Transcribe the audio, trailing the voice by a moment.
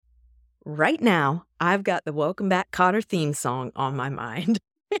Right now, I've got the Welcome Back Cotter theme song on my mind.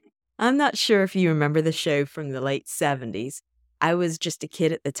 I'm not sure if you remember the show from the late 70s. I was just a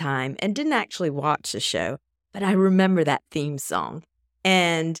kid at the time and didn't actually watch the show, but I remember that theme song.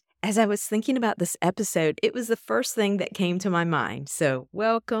 And as I was thinking about this episode, it was the first thing that came to my mind. So,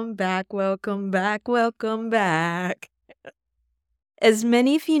 welcome back, welcome back, welcome back. As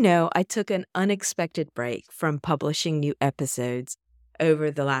many of you know, I took an unexpected break from publishing new episodes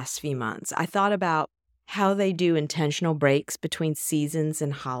over the last few months. I thought about how they do intentional breaks between seasons in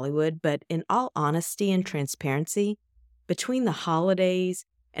Hollywood, but in all honesty and transparency, between the holidays,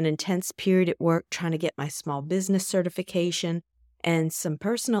 an intense period at work trying to get my small business certification, and some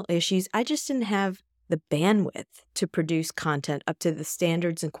personal issues, I just didn't have the bandwidth to produce content up to the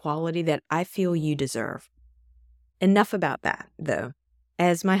standards and quality that I feel you deserve. Enough about that, though.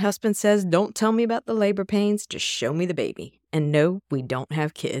 As my husband says, don't tell me about the labor pains, just show me the baby. And no, we don't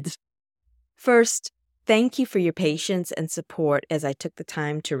have kids. First, thank you for your patience and support as I took the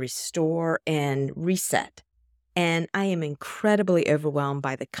time to restore and reset. And I am incredibly overwhelmed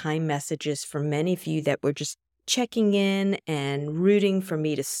by the kind messages from many of you that were just checking in and rooting for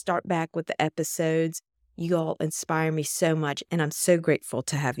me to start back with the episodes. You all inspire me so much, and I'm so grateful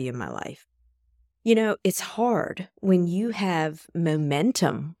to have you in my life. You know, it's hard when you have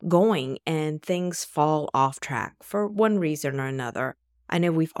momentum going and things fall off track for one reason or another. I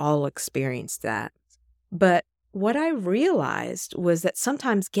know we've all experienced that. But what I realized was that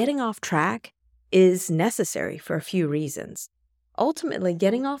sometimes getting off track is necessary for a few reasons. Ultimately,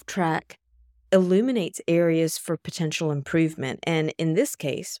 getting off track illuminates areas for potential improvement, and in this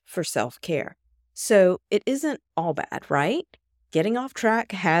case, for self-care. So it isn't all bad, right? Getting off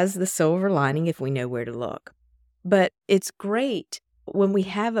track has the silver lining if we know where to look. But it's great when we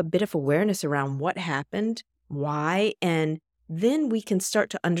have a bit of awareness around what happened, why, and then we can start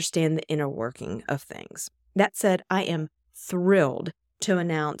to understand the inner working of things. That said, I am thrilled to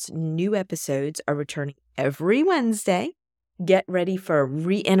announce new episodes are returning every Wednesday. Get ready for a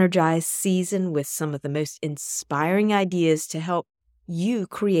re-energized season with some of the most inspiring ideas to help you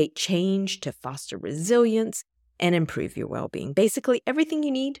create change, to foster resilience, and improve your well-being. Basically, everything you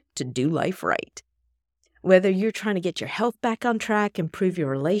need to do life right. Whether you're trying to get your health back on track, improve your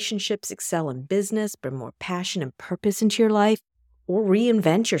relationships, excel in business, bring more passion and purpose into your life, or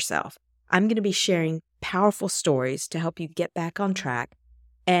reinvent yourself, I'm going to be sharing powerful stories to help you get back on track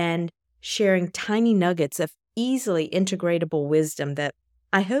and sharing tiny nuggets of easily integratable wisdom that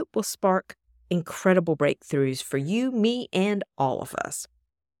I hope will spark incredible breakthroughs for you, me, and all of us.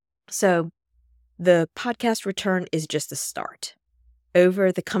 So, the podcast return is just a start.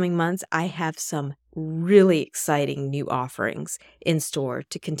 Over the coming months, I have some really exciting new offerings in store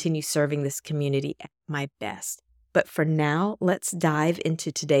to continue serving this community at my best. But for now, let's dive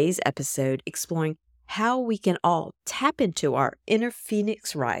into today's episode exploring how we can all tap into our inner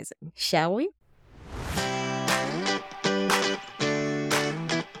phoenix rising, shall we?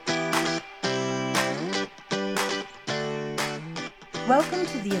 Welcome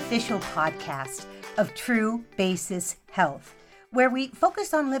to the official podcast of True Basis Health, where we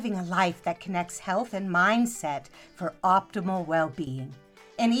focus on living a life that connects health and mindset for optimal well-being.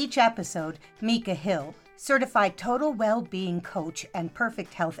 In each episode, Mika Hill, certified total well-being coach and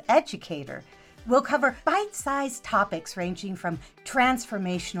perfect health educator, will cover bite-sized topics ranging from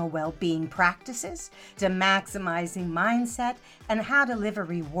transformational well-being practices to maximizing mindset and how to live a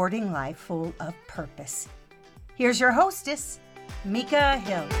rewarding life full of purpose. Here's your hostess, Mika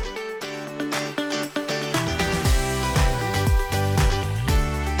Hill.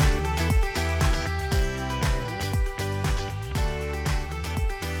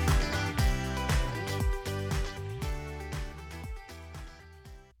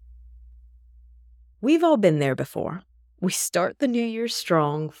 We've all been there before. We start the new year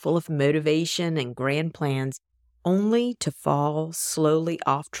strong, full of motivation and grand plans, only to fall slowly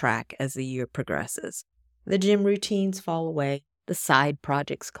off track as the year progresses. The gym routines fall away, the side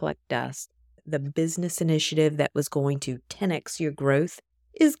projects collect dust, the business initiative that was going to 10x your growth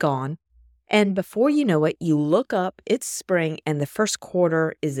is gone, and before you know it, you look up, it's spring, and the first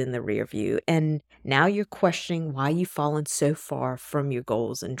quarter is in the rear view, and now you're questioning why you've fallen so far from your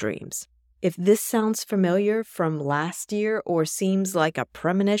goals and dreams. If this sounds familiar from last year or seems like a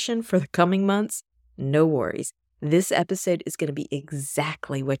premonition for the coming months, no worries. This episode is going to be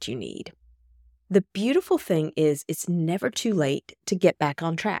exactly what you need. The beautiful thing is it's never too late to get back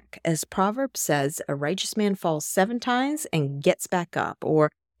on track. As Proverbs says, a righteous man falls 7 times and gets back up.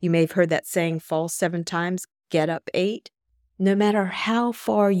 Or you may have heard that saying, fall 7 times, get up 8. No matter how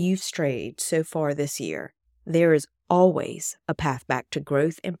far you've strayed so far this year, There is always a path back to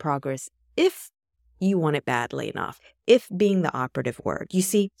growth and progress if you want it badly enough, if being the operative word. You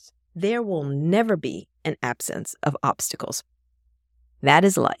see, there will never be an absence of obstacles. That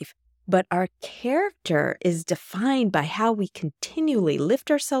is life. But our character is defined by how we continually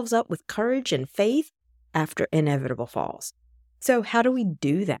lift ourselves up with courage and faith after inevitable falls. So how do we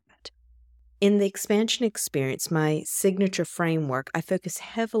do that? In the expansion experience, my signature framework, I focus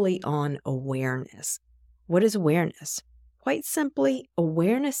heavily on awareness. What is awareness? Quite simply,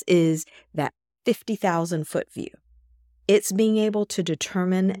 awareness is that 50,000-foot view. It's being able to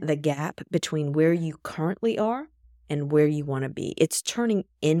determine the gap between where you currently are and where you want to be. It's turning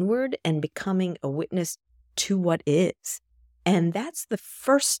inward and becoming a witness to what is. And that's the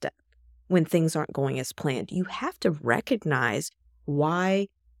first step when things aren't going as planned. You have to recognize why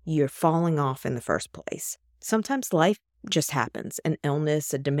you're falling off in the first place. Sometimes life just happens, an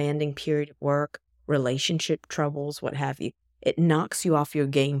illness, a demanding period of work, relationship troubles, what have you. It knocks you off your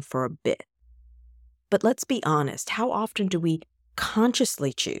game for a bit. But let's be honest, how often do we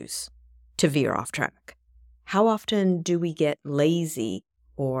consciously choose to veer off track? How often do we get lazy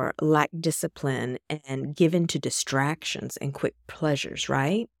or lack discipline and give in to distractions and quick pleasures,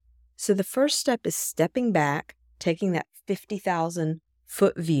 right? So the first step is stepping back, taking that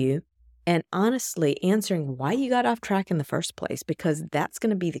 50,000-foot view, and honestly answering why you got off track in the first place, because that's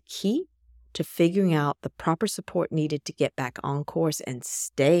going to be the key to figuring out the proper support needed to get back on course and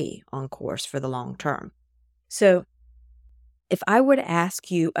stay on course for the long term. So if I were to ask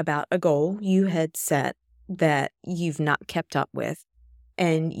you about a goal you had set that you've not kept up with,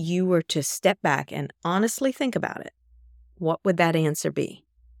 and you were to step back and honestly think about it, what would that answer be?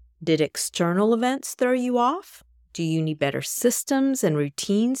 Did external events throw you off? Do you need better systems and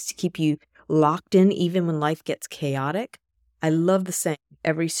routines to keep you locked in even when life gets chaotic? I love the saying,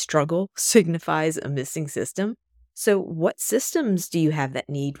 every struggle signifies a missing system. So what systems do you have that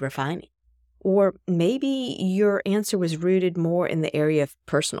need refining? Or maybe your answer was rooted more in the area of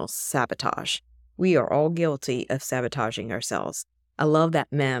personal sabotage. We are all guilty of sabotaging ourselves. I love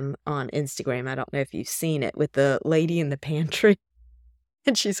that meme on Instagram. I don't know if you've seen it, with the lady in the pantry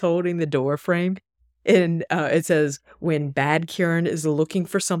and she's holding the door frame. And it says, when bad Karen is looking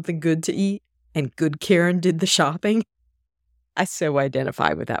for something good to eat and good Karen did the shopping. I so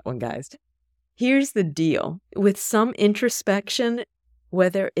identify with that one, guys. Here's the deal. With some introspection,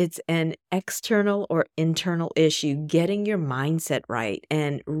 whether it's an external or internal issue, getting your mindset right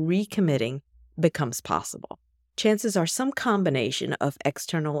and recommitting becomes possible. Chances are some combination of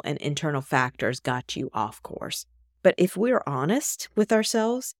external and internal factors got you off course. But if we're honest with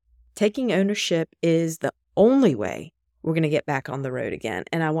ourselves, taking ownership is the only way we're going to get back on the road again.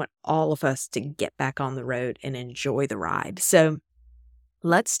 And I want all of us to get back on the road and enjoy the ride. So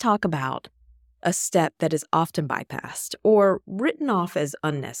let's talk about a step that is often bypassed or written off as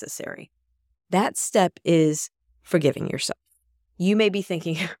unnecessary. That step is forgiving yourself. You may be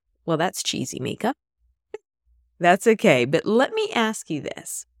thinking, well, that's cheesy, Mika. That's okay. But let me ask you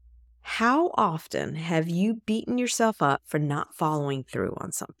this. How often have you beaten yourself up for not following through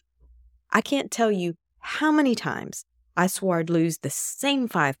on something? I can't tell you how many times I swore I'd lose the same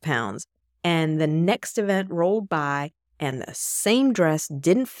 5 pounds, and the next event rolled by and the same dress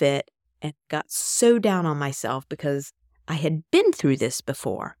didn't fit, and got so down on myself because I had been through this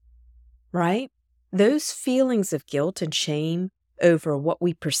before, right? Those feelings of guilt and shame over what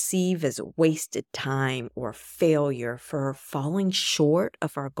we perceive as wasted time or failure for falling short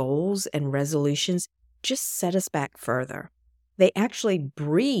of our goals and resolutions just set us back further. They actually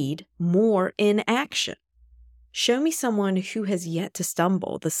breed more inaction. Show me someone who has yet to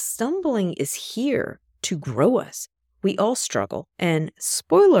stumble. The stumbling is here to grow us. We all struggle, and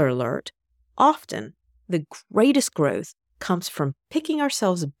spoiler alert, often the greatest growth comes from picking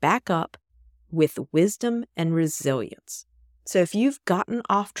ourselves back up with wisdom and resilience. So if you've gotten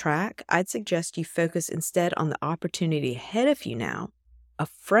off track, I'd suggest you focus instead on the opportunity ahead of you now, a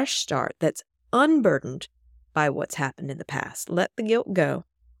fresh start that's unburdened by what's happened in the past. Let the guilt go.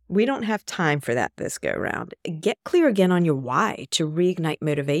 We don't have time for that this go round. Get clear again on your why to reignite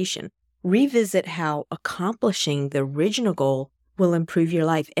motivation. Revisit how accomplishing the original goal will improve your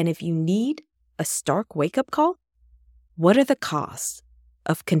life. And if you need a stark wake-up call, what are the costs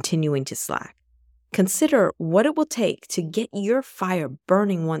of continuing to slack? Consider what it will take to get your fire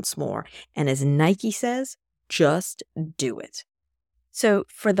burning once more. And as Nike says, just do it. So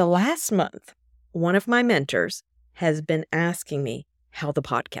for the last month, one of my mentors has been asking me how the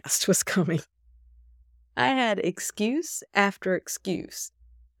podcast was coming. I had excuse after excuse.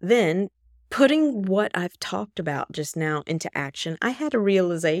 Then, putting what I've talked about just now into action, I had a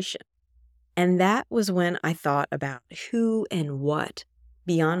realization. And that was when I thought about who and what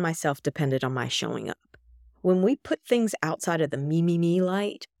beyond myself depended on my showing up. When we put things outside of the me, me, me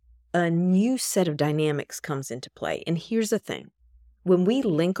light, a new set of dynamics comes into play. And here's the thing. When we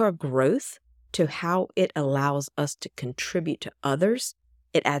link our growth to how it allows us to contribute to others,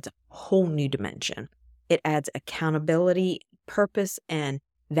 it adds a whole new dimension. It adds accountability, purpose, and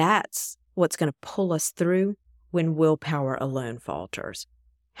that's what's going to pull us through when willpower alone falters.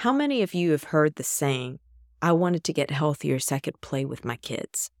 How many of you have heard the saying, I wanted to get healthier so I could play with my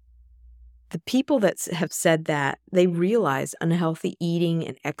kids? The people that have said that, they realized unhealthy eating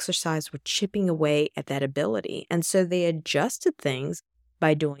and exercise were chipping away at that ability. And so they adjusted things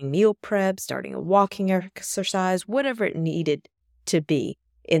by doing meal prep, starting a walking exercise, whatever it needed to be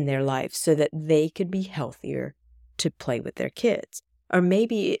in their life so that they could be healthier to play with their kids. Or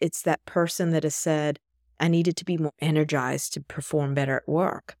maybe it's that person that has said, I needed to be more energized to perform better at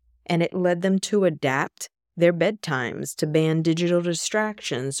work. And it led them to adapt their bedtimes, to ban digital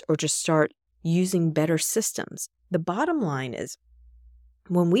distractions, or to start using better systems. The bottom line is,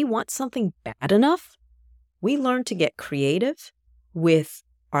 when we want something bad enough, we learn to get creative with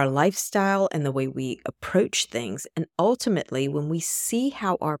our lifestyle and the way we approach things. And ultimately, when we see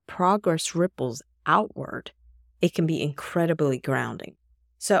how our progress ripples outward, it can be incredibly grounding.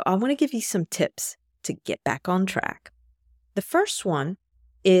 So I want to give you some tips to get back on track. The first one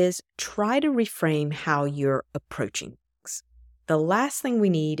is try to reframe how you're approaching things. The last thing we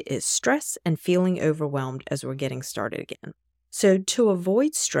need is stress and feeling overwhelmed as we're getting started again. So to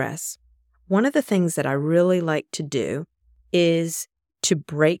avoid stress, one of the things that I really like to do is to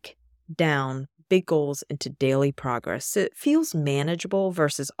break down big goals into daily progress so it feels manageable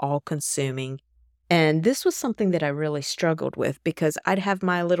versus all-consuming. And this was something that I really struggled with because I'd have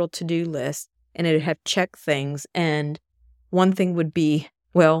my little to-do list and it would have check things. And one thing would be,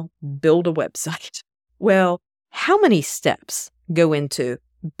 well, build a website. Well, how many steps go into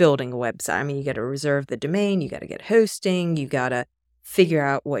building a website? I mean, you got to reserve the domain, you got to get hosting, you got to figure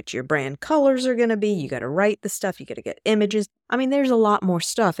out what your brand colors are going to be, you got to write the stuff, you got to get images. I mean, there's a lot more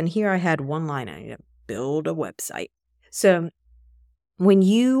stuff. And here I had one line, I need to build a website. So when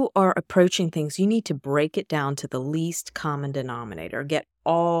you are approaching things, you need to break it down to the least common denominator, get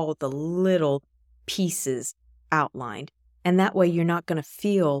all the little pieces outlined. And that way you're not going to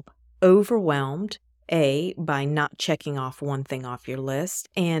feel overwhelmed, A, by not checking off one thing off your list,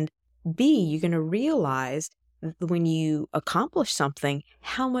 and B, you're going to realize when you accomplish something,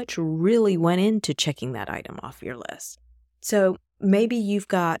 how much really went into checking that item off your list. So maybe you've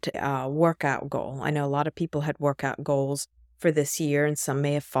got a workout goal. I know a lot of people had workout goals for this year, and some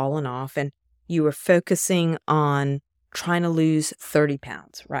may have fallen off, and you were focusing on trying to lose 30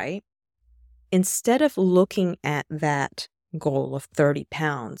 pounds, right? Instead of looking at that goal of 30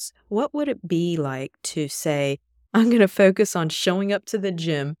 pounds, what would it be like to say, I'm going to focus on showing up to the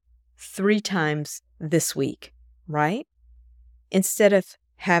gym 3 times this week, right? Instead of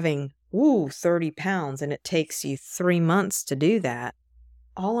having, 30 pounds and it takes you 3 months to do that,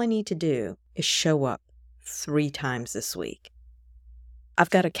 all I need to do is show up 3 times this week. I've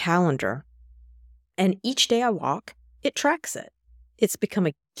got a calendar, and each day I walk, it tracks it. It's become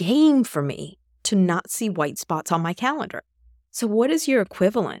a game for me to not see white spots on my calendar. So what is your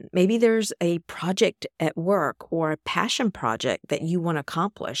equivalent? Maybe there's a project at work or a passion project that you want to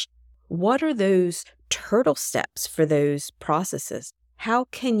accomplish. What are those turtle steps for those processes? How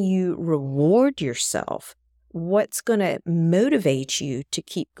can you reward yourself? What's going to motivate you to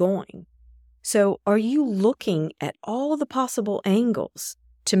keep going? So are you looking at all the possible angles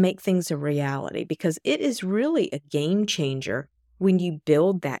to make things a reality? Because it is really a game changer when you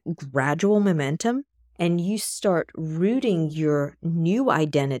build that gradual momentum and you start rooting your new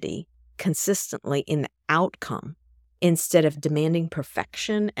identity consistently in the outcome instead of demanding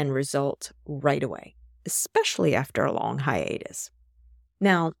perfection and results right away, especially after a long hiatus.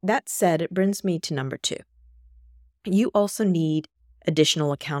 Now, that said, it brings me to number 2. You also need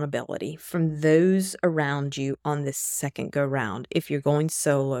additional accountability from those around you on this second go round if you're going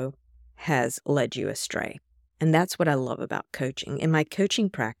solo has led you astray. And that's what I love about coaching. In my coaching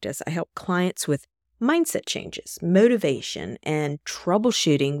practice, I help clients with mindset changes, motivation, and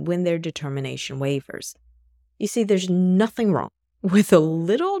troubleshooting when their determination wavers. You see, there's nothing wrong with a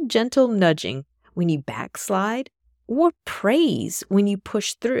little gentle nudging when you backslide or praise when you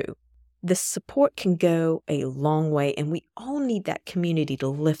push through. The support can go a long way, and we all need that community to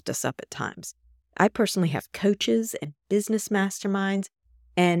lift us up at times. I personally have coaches and business masterminds,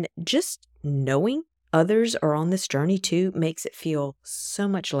 and just knowing others are on this journey too makes it feel so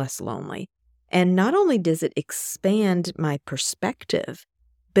much less lonely. And not only does it expand my perspective,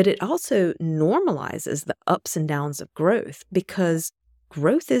 but it also normalizes the ups and downs of growth because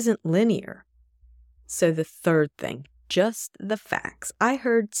growth isn't linear. So the third thing, just the facts. I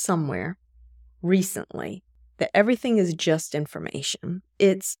heard somewhere recently that everything is just information.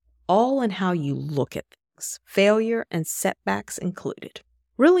 It's all in how you look at things, failure and setbacks included.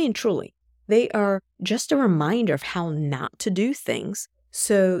 Really and truly, they are just a reminder of how not to do things.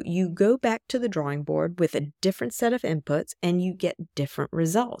 So you go back to the drawing board with a different set of inputs and you get different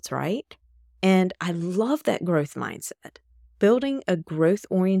results, right? And I love that growth mindset. Building a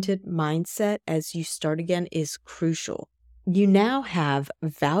growth-oriented mindset as you start again is crucial. You now have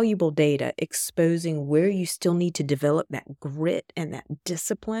valuable data exposing where you still need to develop that grit and that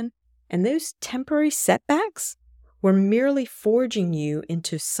discipline. And those temporary setbacks were merely forging you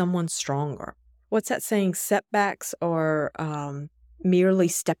into someone stronger. What's that saying? Setbacks are merely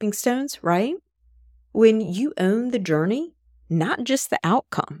stepping stones, right? When you own the journey, not just the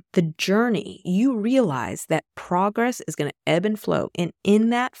outcome, the journey, you realize that progress is going to ebb and flow. And in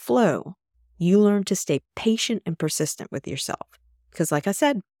that flow, you learn to stay patient and persistent with yourself. Because like I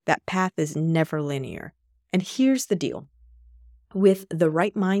said, that path is never linear. And here's the deal. With the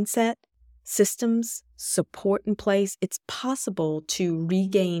right mindset, systems, support in place, it's possible to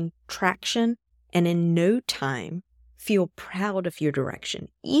regain traction and in no time feel proud of your direction,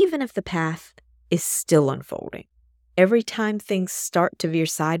 even if the path is still unfolding. Every time things start to veer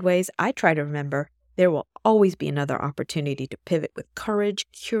sideways, I try to remember there will always be another opportunity to pivot with courage,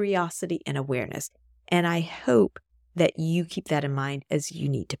 curiosity, and awareness. And I hope that you keep that in mind as you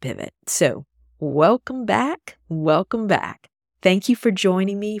need to pivot. So, welcome back. Welcome back. Thank you for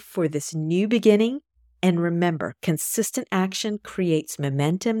joining me for this new beginning. And remember, consistent action creates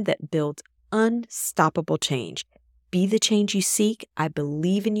momentum that builds unstoppable change. Be the change you seek. I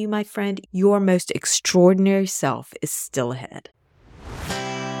believe in you, my friend. Your most extraordinary self is still ahead.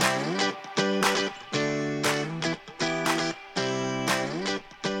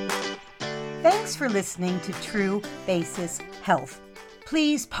 Thanks for listening to True Basis Health.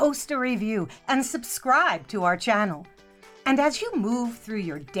 Please post a review and subscribe to our channel. And as you move through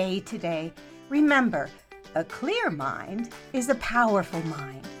your day today, remember, a clear mind is a powerful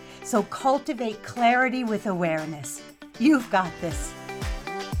mind. So cultivate clarity with awareness. You've got this.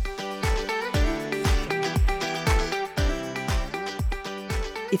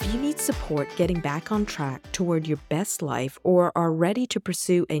 If you need support getting back on track toward your best life or are ready to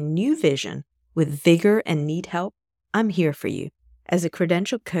pursue a new vision with vigor and need help, I'm here for you. As a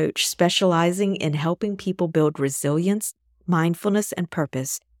credentialed coach specializing in helping people build resilience, mindfulness, and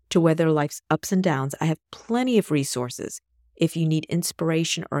purpose to weather life's ups and downs, I have plenty of resources. If you need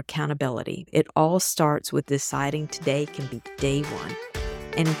inspiration or accountability, it all starts with deciding today can be day one.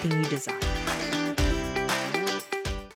 Anything you desire.